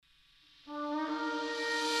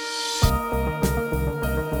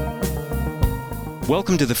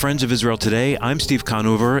Welcome to the Friends of Israel Today. I'm Steve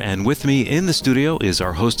Conover, and with me in the studio is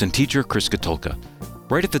our host and teacher, Chris Katulka.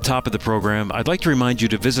 Right at the top of the program, I'd like to remind you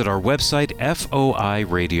to visit our website,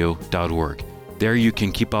 foiradio.org. There you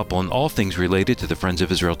can keep up on all things related to the Friends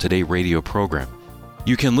of Israel Today radio program.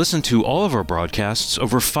 You can listen to all of our broadcasts,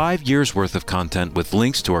 over 5 years worth of content with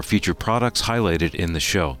links to our featured products highlighted in the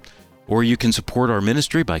show. Or you can support our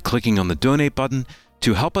ministry by clicking on the donate button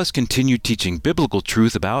to help us continue teaching biblical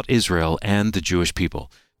truth about Israel and the Jewish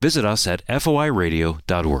people. Visit us at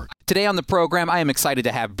foiradio.org. Today on the program, I am excited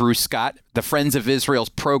to have Bruce Scott, the Friends of Israel's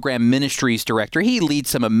Program Ministries Director. He leads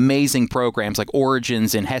some amazing programs like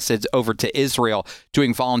Origins and Hesed over to Israel,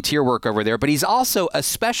 doing volunteer work over there. But he's also a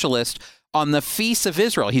specialist on the Feasts of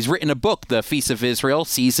Israel. He's written a book, The Feasts of Israel,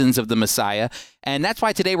 Seasons of the Messiah. And that's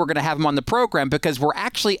why today we're going to have him on the program, because we're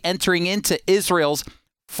actually entering into Israel's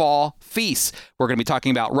fall feasts. We're going to be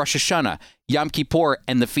talking about Rosh Hashanah, Yom Kippur,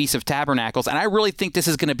 and the Feast of Tabernacles. And I really think this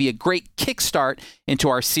is going to be a great kickstart into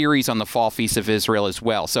our series on the fall feasts of Israel as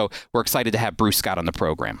well. So we're excited to have Bruce Scott on the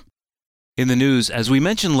program. In the news, as we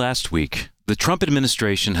mentioned last week, the Trump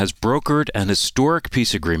administration has brokered an historic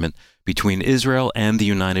peace agreement between Israel and the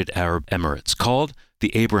United Arab Emirates called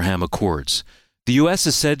the Abraham Accords. The U.S.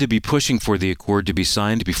 is said to be pushing for the accord to be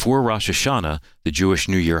signed before Rosh Hashanah, the Jewish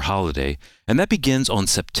New Year holiday, and that begins on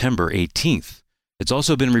September 18th. It's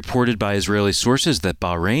also been reported by Israeli sources that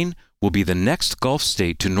Bahrain will be the next Gulf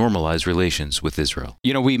state to normalize relations with Israel.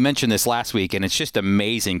 You know, we mentioned this last week, and it's just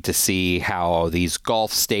amazing to see how these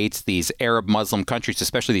Gulf states, these Arab Muslim countries,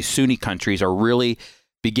 especially these Sunni countries, are really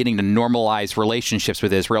beginning to normalize relationships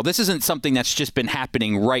with Israel. This isn't something that's just been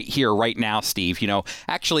happening right here, right now, Steve. You know,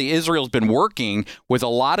 actually, Israel's been working with a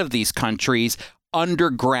lot of these countries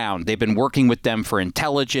underground. They've been working with them for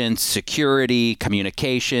intelligence, security,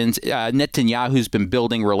 communications. Netanyahu's been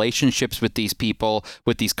building relationships with these people,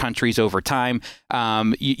 with these countries over time.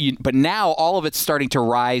 But now all of it's starting to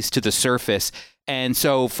rise to the surface. And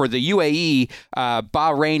so for the UAE,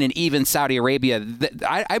 Bahrain, and even Saudi Arabia,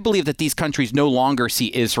 I believe that these countries no longer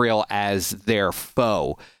see Israel as their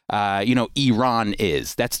foe. Iran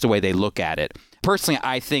is. That's the way they look at it. Personally,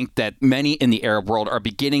 I think that many in the Arab world are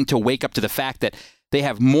beginning to wake up to the fact that they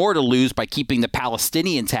have more to lose by keeping the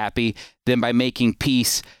Palestinians happy than by making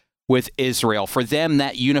peace with Israel. For them,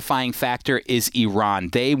 that unifying factor is Iran.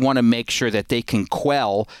 They want to make sure that they can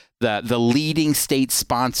quell the leading state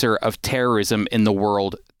sponsor of terrorism in the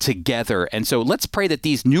world together. And so let's pray that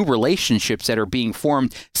these new relationships that are being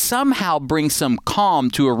formed somehow bring some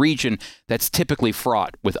calm to a region that's typically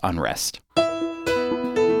fraught with unrest.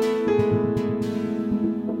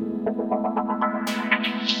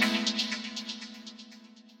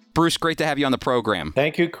 Bruce, great to have you on the program.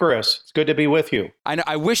 Thank you, Chris. It's good to be with you. I know.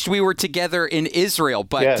 I wished we were together in Israel,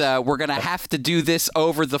 but yes. We're going to have to do this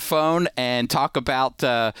over the phone and talk about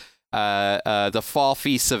the fall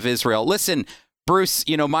feasts of Israel. Listen, Bruce,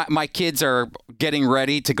 you know, my kids are getting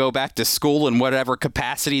ready to go back to school in whatever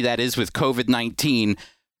capacity that is with COVID-19.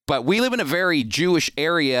 But we live in a very Jewish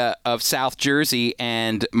area of South Jersey,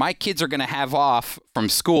 and my kids are going to have off from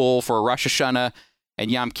school for Rosh Hashanah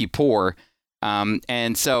and Yom Kippur.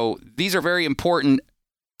 And so these are very important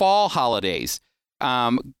fall holidays.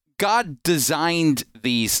 God designed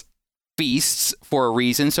these feasts for a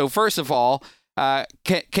reason. So first of all,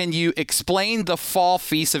 can you explain the fall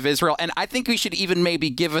feast of Israel? And I think we should even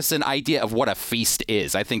maybe give us an idea of what a feast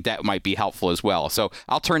is. I think that might be helpful as well. So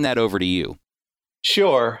I'll turn that over to you.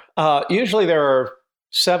 Sure. Usually there are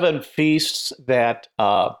 7 feasts that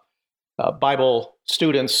Bible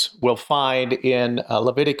students will find in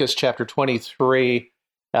Leviticus chapter 23.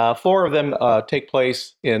 4 of them take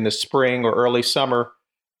place in the spring or early summer.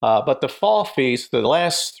 But the fall feast, the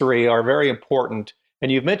last 3, are very important.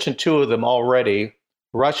 And you've mentioned 2 of them already.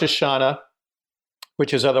 Rosh Hashanah,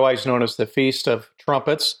 which is otherwise known as the Feast of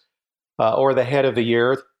Trumpets, or the head of the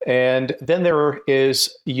year. And then there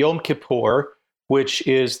is Yom Kippur, which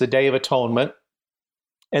is the Day of Atonement.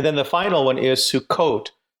 And then the final one is Sukkot,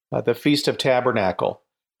 the Feast of Tabernacle.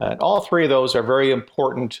 And all 3 of those are very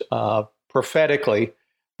important prophetically,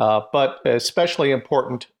 but especially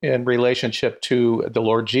important in relationship to the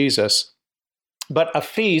Lord Jesus. But a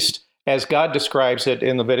feast, as God describes it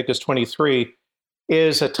in Leviticus 23,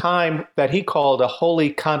 is a time that he called a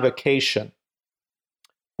holy convocation,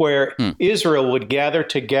 where Israel would gather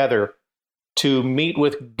together to meet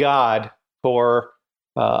with God for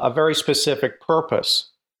a very specific purpose.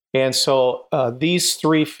 And so these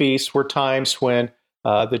 3 feasts were times when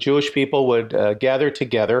the Jewish people would gather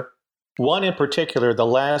together. One in particular, the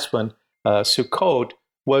last one, Sukkot,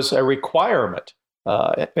 was a requirement.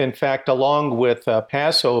 In fact, along with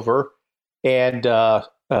Passover and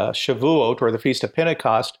Shavuot, or the Feast of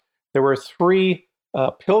Pentecost, there were three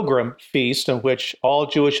pilgrim feasts in which all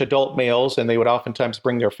Jewish adult males, and they would oftentimes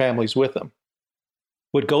bring their families with them,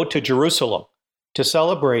 would go to Jerusalem to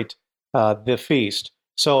celebrate the feast.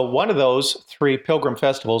 So one of those three pilgrim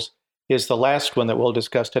festivals is the last one that we'll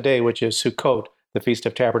discuss today, which is Sukkot, the Feast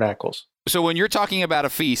of Tabernacles. So when you're talking about a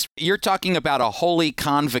feast, you're talking about a holy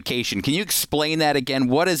convocation. Can you explain that again?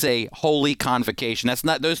 What is a holy convocation?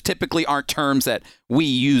 Those typically aren't terms that we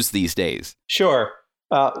use these days. Sure.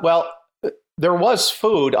 Well, there was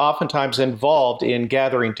food oftentimes involved in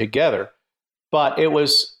gathering together, but it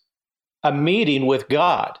was a meeting with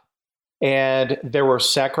God, and there were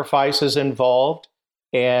sacrifices involved,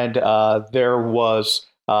 and there was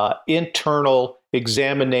internal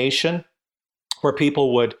examination where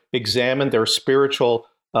people would examine their spiritual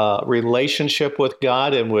relationship with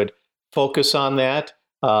God and would focus on that.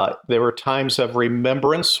 There were times of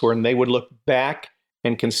remembrance when they would look back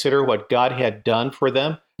and consider what God had done for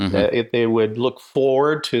them. Mm-hmm. They would look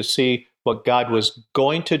forward to see what God was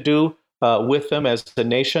going to do with them as a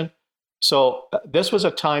nation. So this was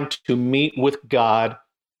a time to meet with God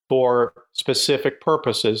for specific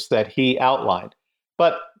purposes that he outlined.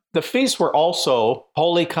 But the feasts were also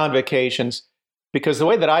holy convocations, because the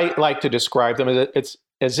way that I like to describe them is it's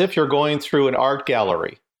as if you're going through an art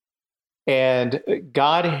gallery, and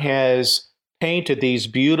God has painted these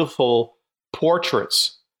beautiful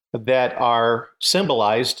portraits that are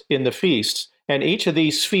symbolized in the feasts. And each of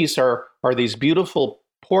these feasts are these beautiful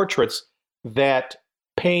portraits that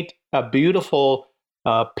paint a beautiful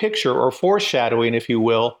picture or foreshadowing, if you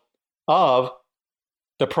will, of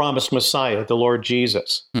the promised Messiah, the Lord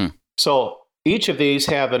Jesus. So each of these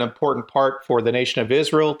have an important part for the nation of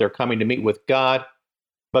Israel. They're coming to meet with God,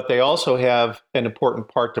 but they also have an important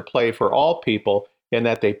part to play for all people in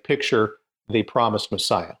that they picture the promised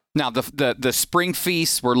Messiah. Now, the spring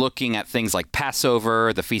feasts, we're looking at things like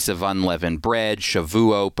Passover, the Feast of Unleavened Bread,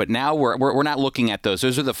 Shavuot, but now we're not looking at those.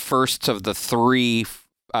 Those are the first of the three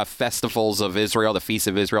festivals of Israel, the Feast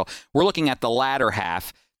of Israel. We're looking at the latter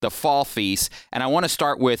half, the fall feast, and I want to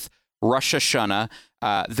start with Rosh Hashanah,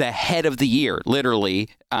 the head of the year, literally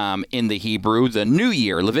in the Hebrew, the new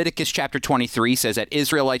year. Leviticus chapter 23 says that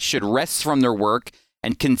Israelites should rest from their work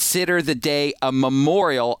and consider the day a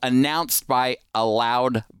memorial announced by a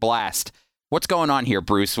loud blast. What's going on here,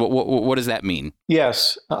 Bruce? What does that mean?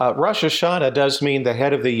 Yes, Rosh Hashanah does mean the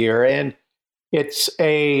head of the year, and it's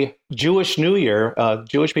a Jewish New Year.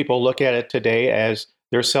 Jewish people look at it today as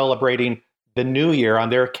they're celebrating the New Year on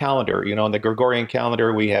their calendar. You know, on the Gregorian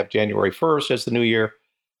calendar, we have January 1st as the New Year.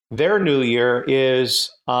 Their New Year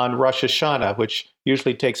is on Rosh Hashanah, which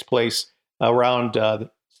usually takes place around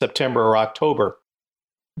September or October.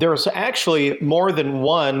 There's actually more than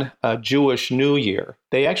one Jewish New Year.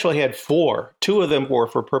 They actually had four. Two of them were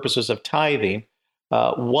for purposes of tithing.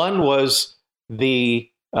 One was the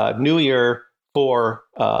New Year for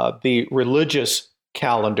the religious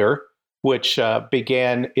calendar, which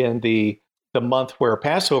began in the month where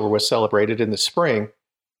Passover was celebrated in the spring.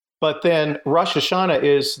 But then Rosh Hashanah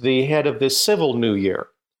is the head of the civil New Year.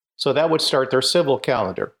 So that would start their civil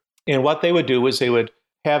calendar. And what they would do is they would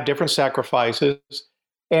have different sacrifices,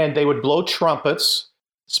 and they would blow trumpets,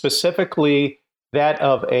 specifically that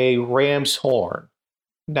of a ram's horn.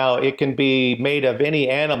 Now, it can be made of any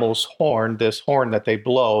animal's horn, this horn that they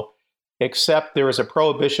blow, except there is a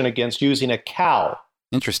prohibition against using a cow.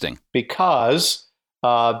 Interesting. Because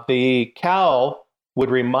the cow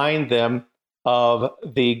would remind them of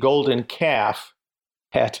the golden calf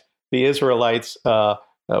that the Israelites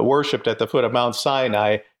worshipped at the foot of Mount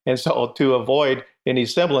Sinai. And so to avoid any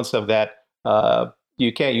semblance of that,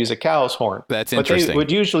 you can't use a cow's horn. That's interesting. But they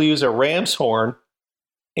would usually use a ram's horn,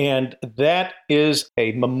 and that is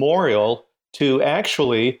a memorial to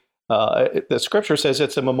actually, the scripture says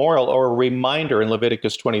it's a memorial or a reminder in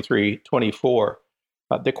Leviticus 23:24.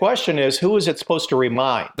 The question is, who is it supposed to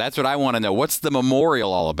remind? That's what I want to know. What's the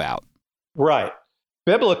memorial all about? Right.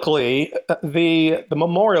 Biblically, the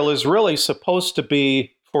memorial is really supposed to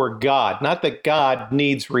be for God. Not that God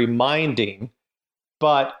needs reminding,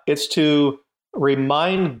 but it's to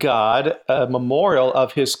remind God, a memorial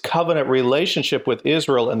of his covenant relationship with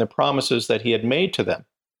Israel and the promises that he had made to them.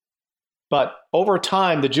 But over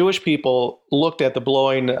time, the Jewish people looked at the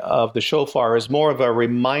blowing of the shofar as more of a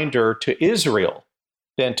reminder to Israel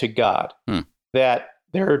than to God, that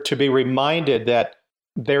they're to be reminded that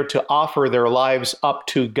they're to offer their lives up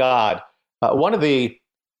to God. One of the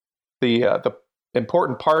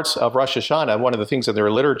important parts of Rosh Hashanah, one of the things in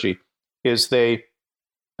their liturgy, is they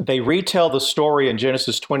retell the story in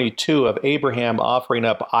Genesis 22 of Abraham offering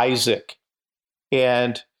up Isaac.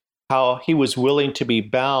 And how he was willing to be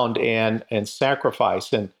bound and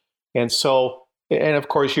sacrificed. And so, and of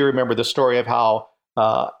course, you remember the story of how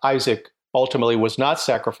Isaac ultimately was not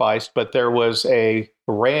sacrificed, but there was a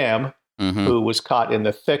ram who was caught in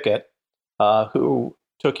the thicket who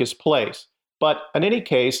took his place. But in any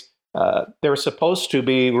case, they're supposed to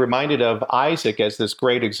be reminded of Isaac as this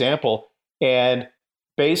great example. And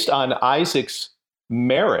based on Isaac's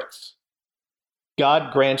merits,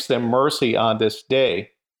 God grants them mercy on this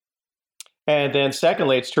day. And then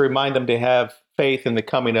secondly, it's to remind them to have faith in the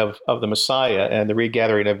coming of the Messiah and the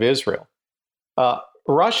regathering of Israel.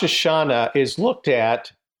 Rosh Hashanah is looked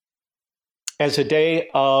at as a day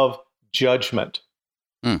of judgment.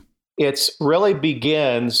 It really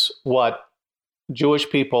begins what Jewish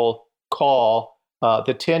people call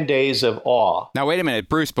the 10 days of awe. Now, wait a minute,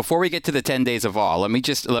 Bruce, before we get to the 10 days of awe, let me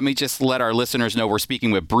just let our listeners know we're speaking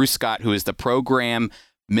with Bruce Scott, who is the program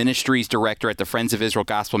ministries director at the Friends of Israel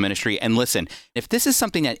Gospel Ministry. And listen, if this is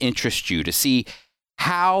something that interests you to see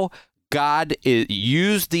how God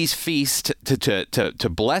used these feasts to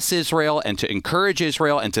bless Israel and to encourage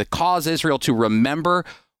Israel and to cause Israel to remember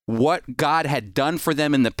what God had done for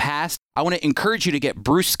them in the past, I want to encourage you to get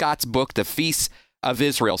Bruce Scott's book, The Feasts of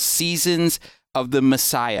Israel, Seasons of the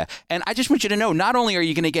Messiah. And I just want you to know, not only are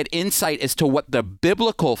you going to get insight as to what the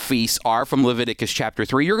biblical feasts are from Leviticus chapter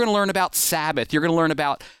 3, you're going to learn about Sabbath, you're going to learn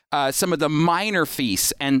about some of the minor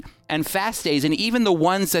feasts and fast days, and even the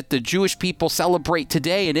ones that the Jewish people celebrate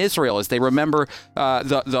today in Israel as they remember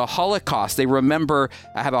the Holocaust. They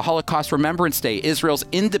have a Holocaust Remembrance Day, Israel's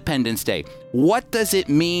Independence Day. What does it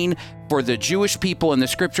mean for the Jewish people in the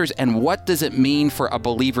scriptures, and what does it mean for a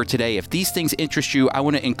believer today? If these things interest you, I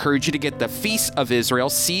want to encourage you to get the Feasts of Israel,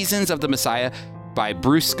 Seasons of the Messiah by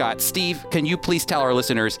Bruce Scott. Steve, can you please tell our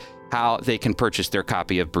listeners how they can purchase their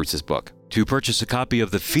copy of Bruce's book? To purchase a copy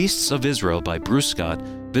of The Feasts of Israel by Bruce Scott,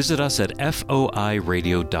 visit us at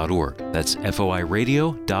foiradio.org. That's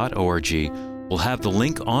foiradio.org. We'll have the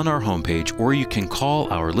link on our homepage, or you can call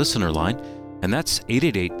our listener line, and that's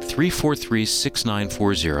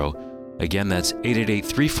 888-343-6940. Again, that's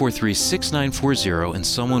 888-343-6940, and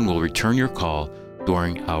someone will return your call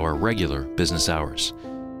during our regular business hours.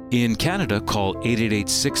 In Canada, call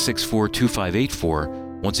 888-664-2584.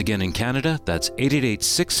 Once again, in Canada, that's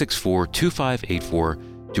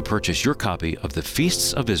 888-664-2584 to purchase your copy of The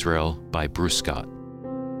Feasts of Israel by Bruce Scott.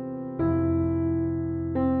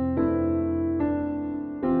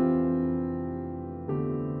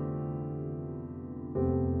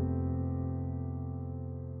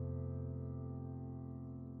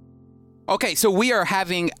 Okay, so we are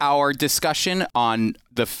having our discussion on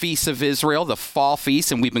the Feasts of Israel, the fall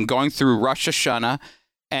feast, and we've been going through Rosh Hashanah.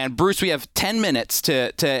 And Bruce, we have 10 minutes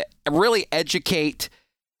to really educate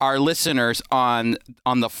our listeners on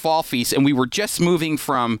the fall feast. And we were just moving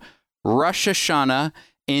from Rosh Hashanah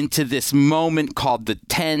into this moment called the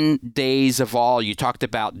 10 days of awe. You talked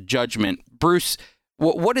about judgment. Bruce,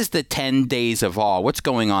 what is the 10 days of awe? What's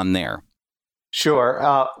going on there?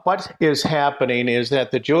 Sure. What is happening is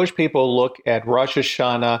that the Jewish people look at Rosh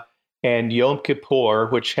Hashanah and Yom Kippur,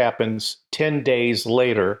 which happens 10 days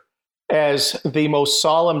later, as the most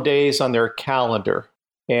solemn days on their calendar.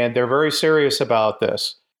 And they're very serious about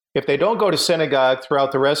this. If they don't go to synagogue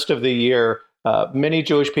throughout the rest of the year, many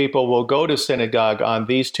Jewish people will go to synagogue on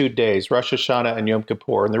these 2 days, Rosh Hashanah and Yom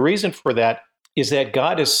Kippur. And the reason for that is that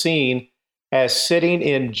God is seen as sitting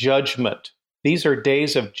in judgment. These are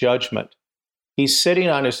days of judgment. He's sitting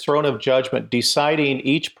on his throne of judgment, deciding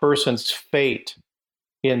each person's fate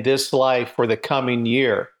in this life for the coming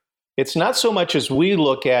year. It's not so much as we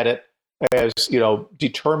look at it as,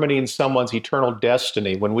 determining someone's eternal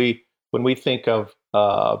destiny. When we think of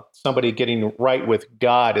somebody getting right with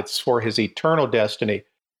God, it's for his eternal destiny.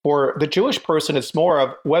 For the Jewish person, it's more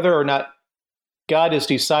of whether or not God is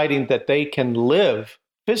deciding that they can live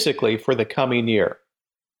physically for the coming year.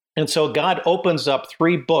 And so God opens up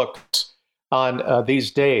 3 books on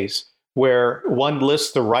these days, where one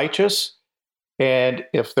lists the righteous, and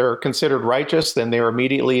if they're considered righteous, then they're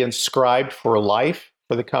immediately inscribed for life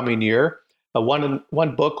for the coming year. One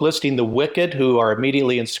book listing the wicked, who are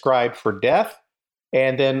immediately inscribed for death,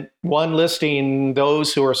 and then one listing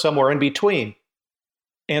those who are somewhere in between.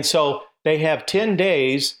 And so they have 10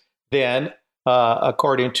 days then,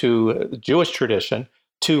 according to Jewish tradition,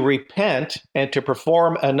 to repent and to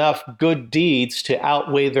perform enough good deeds to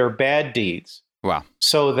outweigh their bad deeds. Wow.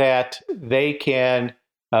 So that they can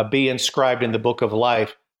be inscribed in the book of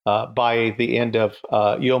life by the end of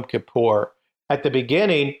Yom Kippur. At the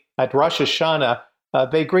beginning, at Rosh Hashanah,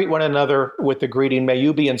 they greet one another with the greeting, "May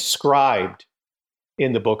you be inscribed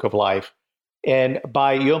in the book of life." And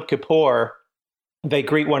by Yom Kippur, they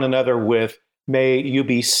greet one another with, "May you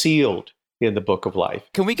be sealed in the book of life."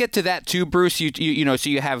 Can we get to that too, Bruce? You know, so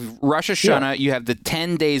you have Rosh Hashanah, you have the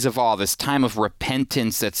 10 days of awe, this time of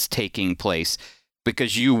repentance that's taking place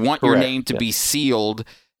because you want your name to be sealed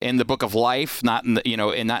in the book of life, not in the,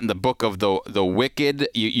 and not in the book of the wicked.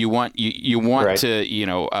 You want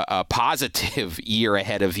to, a positive year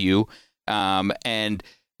ahead of you.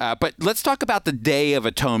 But let's talk about the Day of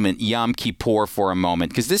Atonement, Yom Kippur, for a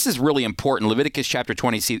moment, because this is really important. Leviticus chapter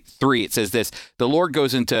 23, it says this: the Lord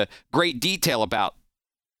goes into great detail about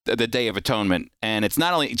the Day of Atonement. And it's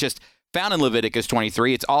not only just found in Leviticus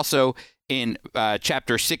 23, it's also in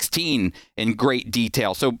chapter 16 in great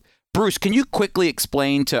detail. So, Bruce, can you quickly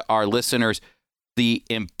explain to our listeners the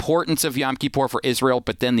importance of Yom Kippur for Israel,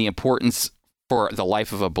 but then the importance for the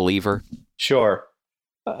life of a believer? Sure.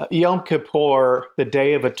 Yom Kippur, the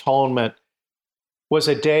Day of Atonement, was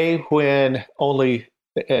a day when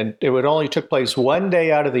it only took place one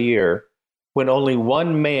day out of the year, when only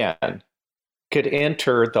one man could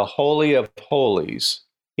enter the Holy of Holies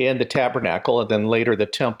in the tabernacle and then later the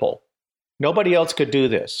temple. Nobody else could do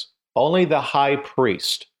this. Only the high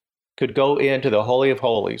priest could go into the Holy of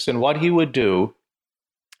Holies. And what he would do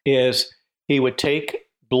is he would take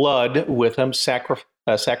blood with him,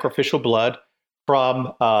 sacrificial blood,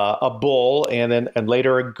 from a bull and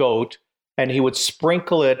later a goat, and he would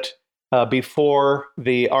sprinkle it before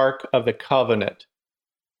the Ark of the Covenant.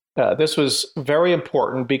 This was very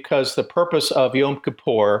important because the purpose of Yom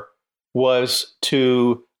Kippur was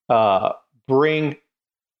to bring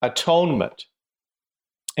atonement,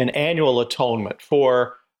 an annual atonement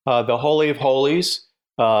for the Holy of Holies,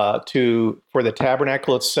 for the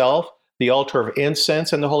tabernacle itself, the altar of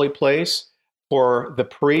incense in the holy place, for the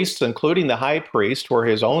priests, including the high priest, for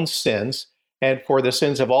his own sins, and for the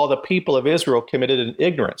sins of all the people of Israel committed in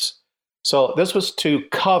ignorance. So this was to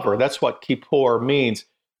cover, that's what Kippur means,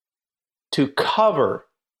 to cover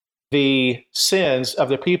the sins of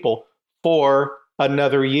the people for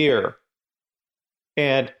another year.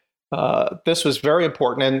 And this was very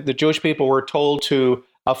important. And the Jewish people were told to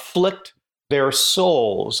afflict their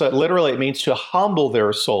souls. Literally, it means to humble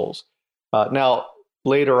their souls. Now,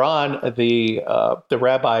 later on, the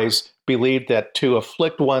rabbis believed that to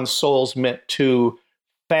afflict one's souls meant to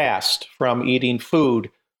fast from eating food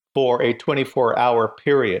for a 24-hour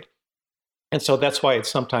period. And so that's why it's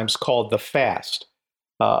sometimes called the fast.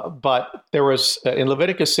 But there was, in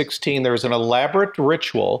Leviticus 16, there was an elaborate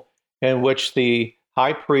ritual in which the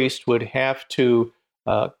high priest would have to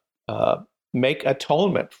make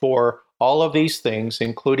atonement for all of these things,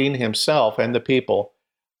 including himself and the people.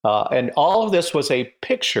 And all of this was a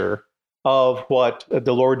picture of what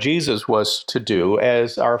the Lord Jesus was to do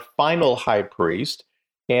as our final high priest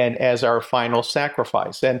and as our final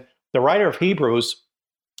sacrifice. And the writer of Hebrews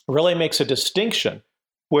really makes a distinction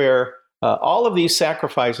where all of these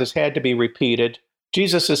sacrifices had to be repeated.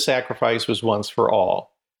 Jesus' sacrifice was once for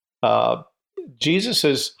all.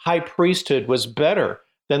 Jesus' high priesthood was better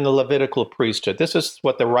than the Levitical priesthood. This is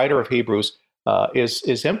what the writer of Hebrews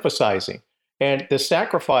is emphasizing. And the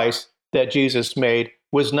sacrifice that Jesus made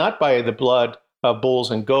was not by the blood of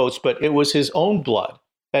bulls and goats, but it was his own blood,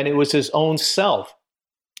 and it was his own self,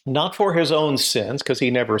 not for his own sins, because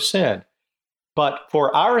he never sinned, but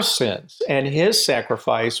for our sins. And his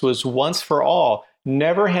sacrifice was once for all,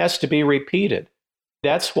 never has to be repeated.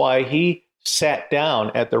 That's why he sat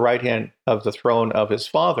down at the right hand of the throne of his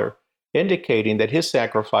Father, indicating that his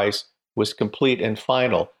sacrifice was complete and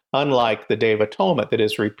final, unlike the Day of Atonement that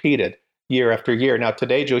is repeated year after year. Now,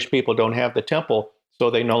 today, Jewish people don't have the temple, so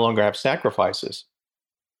they no longer have sacrifices.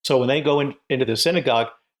 So when they go into the synagogue,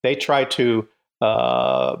 they try to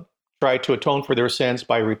atone for their sins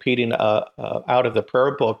by repeating out of the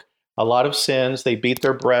prayer book a lot of sins. They beat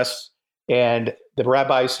their breasts, and the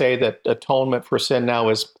rabbis say that atonement for sin now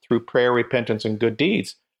is through prayer, repentance, and good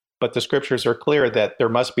deeds. But the scriptures are clear that there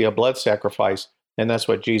must be a blood sacrifice. And that's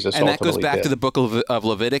what Jesus ultimately did. And that goes back to the book of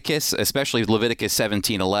Leviticus, especially Leviticus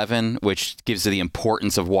 17:11, which gives the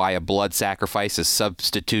importance of why a blood sacrifice, a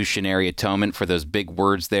substitutionary atonement, for those big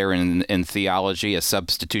words there in theology. A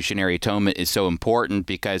substitutionary atonement is so important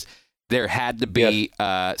because there had to be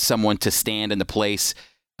someone to stand in the place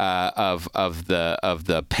of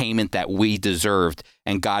the payment that we deserved,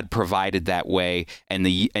 and God provided that way.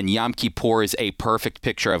 And Yom Kippur is a perfect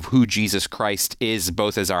picture of who Jesus Christ is,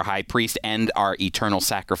 both as our high priest and our eternal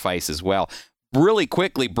sacrifice as well. Really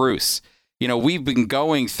quickly, Bruce, we've been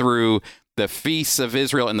going through the feasts of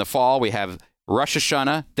Israel in the fall. We have Rosh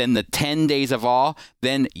Hashanah, then the 10 days of awe,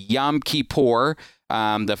 then Yom Kippur,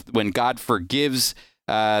 when God forgives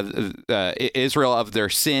Israel of their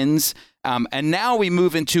sins. And now we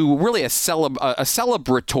move into really a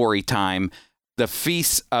celebratory time, the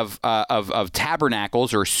Feast of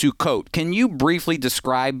Tabernacles, or Sukkot. Can you briefly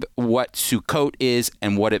describe what Sukkot is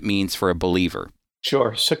and what it means for a believer?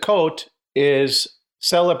 Sure. Sukkot is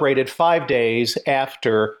celebrated 5 days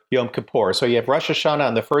after Yom Kippur. So you have Rosh Hashanah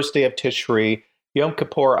on the first day of Tishri, Yom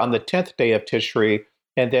Kippur on the 10th day of Tishri,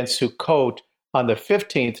 and then Sukkot on the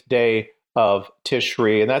 15th day of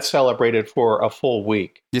Tishri, and that's celebrated for a full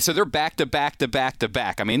week. Yeah, so they're back to back to back to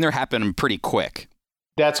back. I mean, they're happening pretty quick.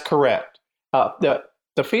 That's correct.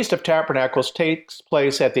 The Feast of Tabernacles takes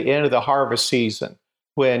place at the end of the harvest season,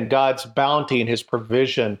 when God's bounty and his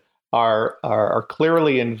provision are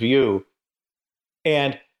clearly in view.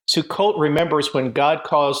 And Sukkot remembers when God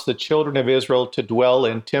caused the children of Israel to dwell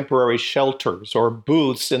in temporary shelters or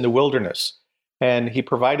booths in the wilderness, and he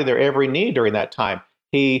provided their every need during that time.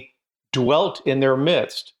 He dwelt in their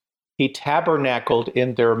midst. He tabernacled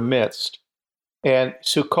in their midst. And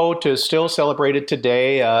Sukkot is still celebrated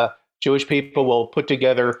today. Jewish people will put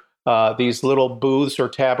together these little booths or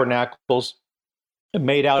tabernacles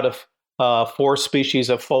made out of 4 species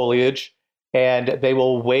of foliage, and they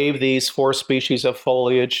will wave these 4 species of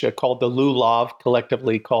foliage called the lulav,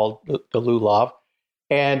 collectively called the lulav,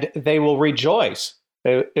 and they will rejoice.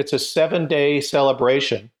 It's a 7-day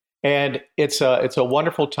celebration, and it's a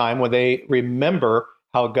wonderful time when they remember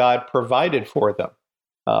how God provided for them.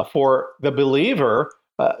 For the believer,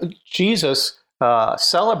 Jesus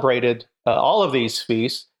celebrated all of these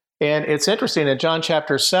feasts, and it's interesting in John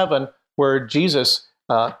chapter 7, where Jesus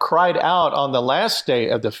cried out on the last day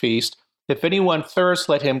of the feast, "If anyone thirsts,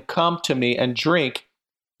 let him come to me and drink.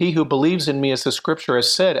 He who believes in me, as the scripture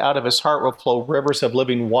has said, out of his heart will flow rivers of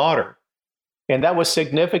living water." And that was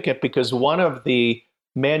significant because one of the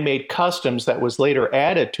man-made customs that was later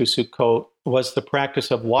added to Sukkot was the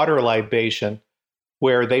practice of water libation,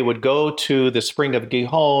 where they would go to the spring of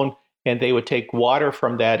Gihon and they would take water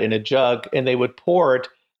from that in a jug and they would pour it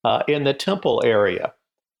in the temple area.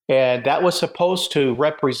 And that was supposed to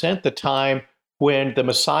represent the time when the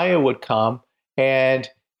Messiah would come and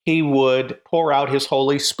he would pour out his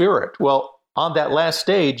Holy Spirit. Well, on that last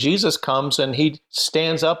day, Jesus comes and he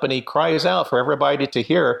stands up and he cries out for everybody to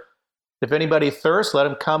hear, "If anybody thirsts, let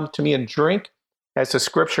him come to me and drink. As the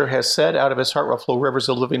scripture has said, out of his heart will flow rivers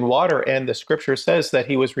of living water." And the scripture says that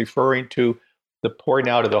he was referring to the pouring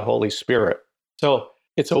out of the Holy Spirit. So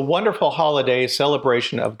it's a wonderful holiday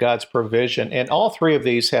celebration of God's provision. And all 3 of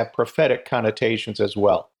these have prophetic connotations as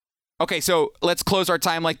well. Okay, so let's close our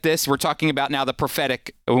time like this. We're talking about now the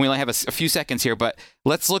prophetic. We only have a few seconds here, but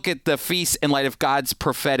let's look at the feast in light of God's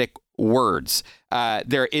prophetic words.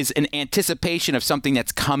 There is an anticipation of something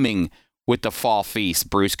that's coming with the fall feast.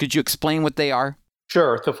 Bruce, could you explain what they are?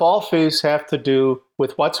 Sure. The fall feasts have to do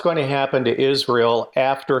with what's going to happen to Israel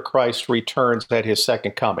after Christ returns at his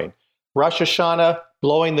second coming. Rosh Hashanah,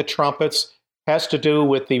 blowing the trumpets, has to do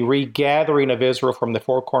with the regathering of Israel from the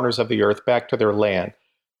 4 corners of the earth back to their land.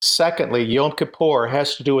 Secondly, Yom Kippur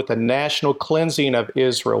has to do with the national cleansing of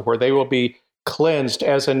Israel, where they will be cleansed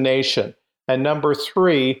as a nation. And number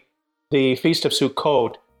 3, the Feast of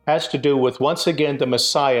Sukkot has to do with, once again, the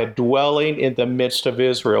Messiah dwelling in the midst of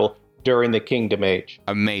Israel during the kingdom age.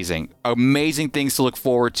 Amazing. Amazing things to look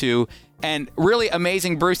forward to. And really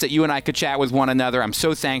amazing, Bruce, that you and I could chat with one another. I'm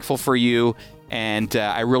so thankful for you. And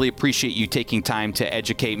I really appreciate you taking time to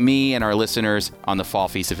educate me and our listeners on the Fall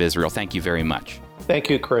Feast of Israel. Thank you very much. Thank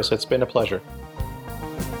you, Chris. It's been a pleasure.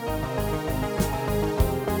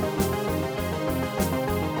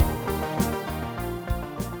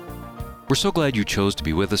 We're so glad you chose to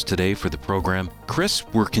be with us today for the program. Chris,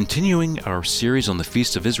 we're continuing our series on the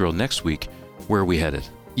Feast of Israel next week. Where are we headed?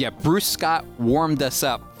 Yeah, Bruce Scott warmed us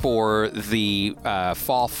up for the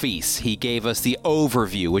fall feast. He gave us the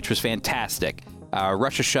overview, which was fantastic.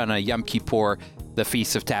 Rosh Hashanah, Yom Kippur, the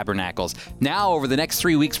Feast of Tabernacles. Now, over the next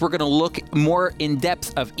 3 weeks, we're going to look more in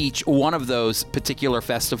depth of each one of those particular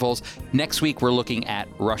festivals. Next week, we're looking at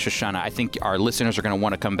Rosh Hashanah. I think our listeners are going to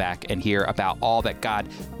want to come back and hear about all that God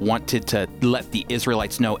wanted to let the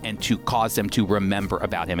Israelites know and to cause them to remember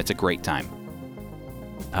about him. It's a great time.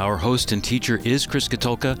 Our host and teacher is Chris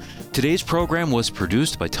Katulka. Today's program was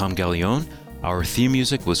produced by Tom Gallione. Our theme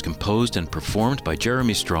music was composed and performed by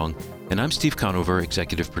Jeremy Strong. And I'm Steve Conover,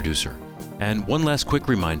 executive producer. And one last quick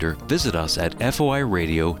reminder, visit us at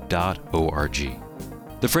foiradio.org.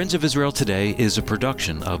 The Friends of Israel Today is a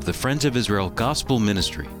production of the Friends of Israel Gospel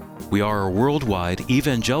Ministry. We are a worldwide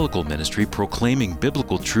evangelical ministry proclaiming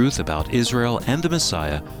biblical truth about Israel and the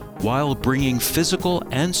Messiah while bringing physical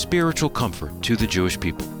and spiritual comfort to the Jewish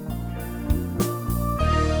people.